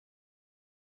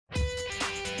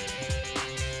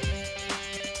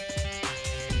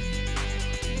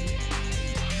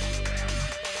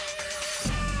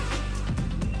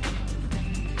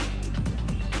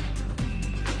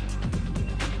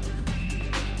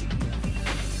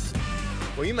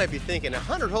Well, you might be thinking,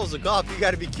 100 holes of golf, you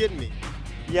gotta be kidding me.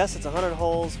 Yes, it's 100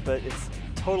 holes, but it's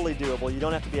totally doable. You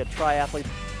don't have to be a triathlete.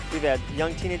 We've had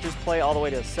young teenagers play all the way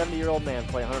to a 70-year-old man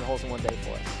play 100 holes in one day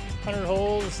for us. 100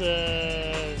 holes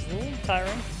is a little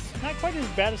tiring. Not quite as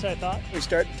bad as I thought. We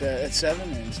start at 7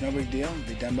 and it's no big deal. We'll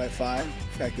be done by 5. In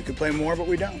fact, we could play more, but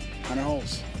we don't. 100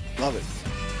 holes. Love it.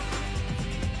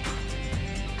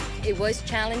 It was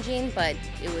challenging, but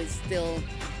it was still,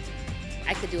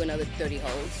 I could do another 30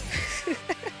 holes.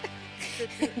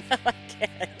 No, I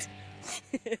can't.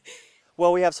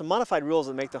 Well, we have some modified rules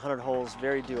that make the 100 holes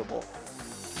very doable.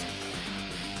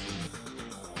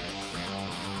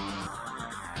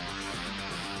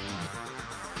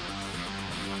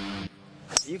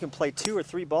 You can play 2 or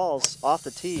 3 balls off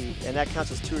the tee, and that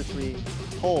counts as 2 or 3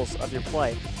 holes of your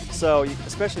play. So,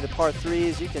 especially the par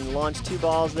 3s, you can launch 2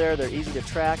 balls there. They're easy to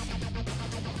track.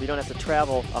 You don't have to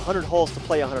travel 100 holes to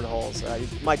play 100 holes. You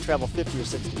might travel 50 or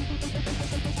 60.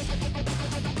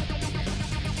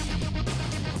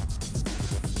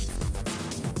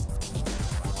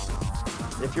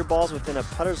 If your ball's within a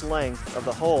putter's length of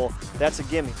the hole, that's a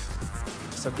gimme.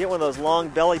 So get one of those long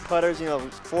belly putters,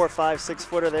 4, 5, 6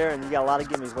 footer there, and you got a lot of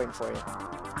gimmies waiting for you.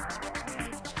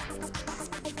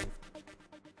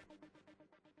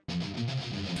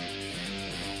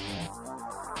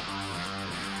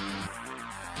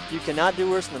 You cannot do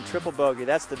worse than triple bogey.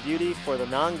 That's the beauty for the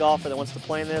non-golfer that wants to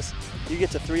play in this. You get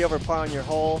to 3 over par on your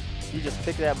hole, you just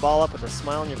pick that ball up with a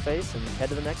smile on your face and head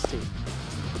to the next tee.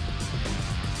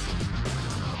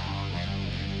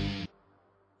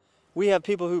 We have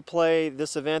people who play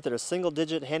this event that are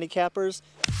single-digit handicappers.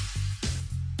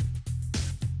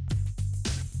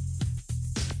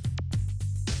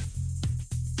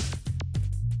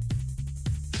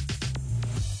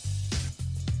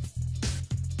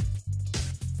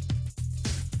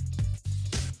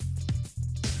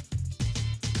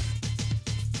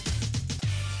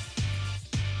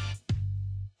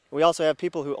 We also have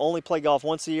people who only play golf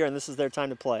once a year and this is their time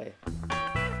to play.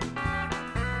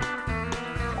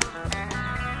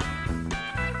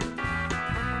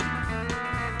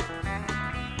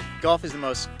 Golf is the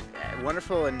most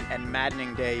wonderful and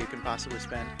maddening day you can possibly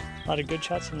spend. A lot of good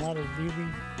shots and a lot of really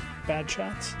bad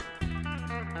shots.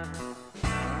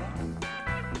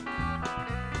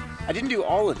 I didn't do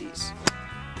all of these.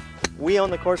 We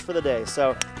own the course for the day,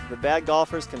 so the bad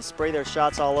golfers can spray their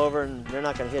shots all over and they're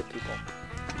not going to hit people.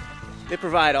 They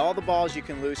provide all the balls you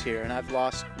can lose here, and I've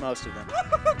lost most of them.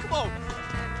 Come on!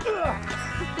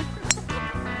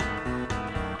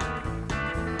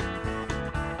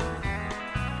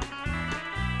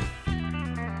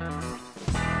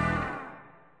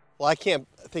 Well, I can't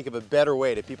think of a better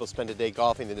way that people spend a day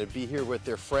golfing than to be here with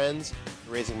their friends,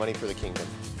 raising money for the kingdom.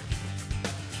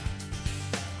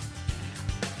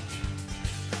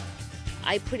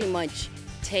 I pretty much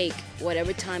take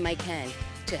whatever time I can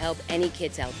to help any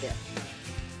kids out there.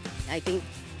 I think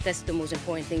that's the most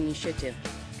important thing you should do.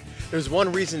 There's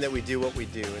one reason that we do what we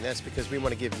do, and that's because we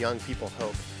want to give young people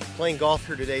hope. Playing golf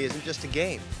here today isn't just a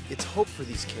game, it's hope for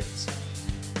these kids.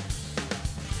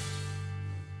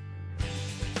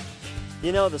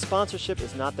 The sponsorship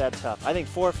is not that tough. I think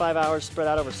 4 or 5 hours spread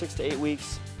out over 6 to 8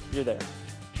 weeks, you're there.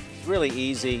 It's really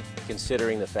easy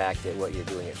considering the fact that what you're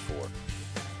doing it for.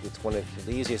 It's one of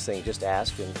the easiest things, just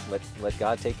ask and let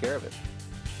God take care of it.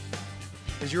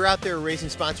 As you're out there raising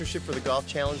sponsorship for the Golf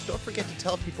Challenge, don't forget to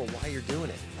tell people why you're doing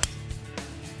it.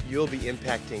 You'll be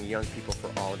impacting young people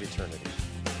for all of eternity.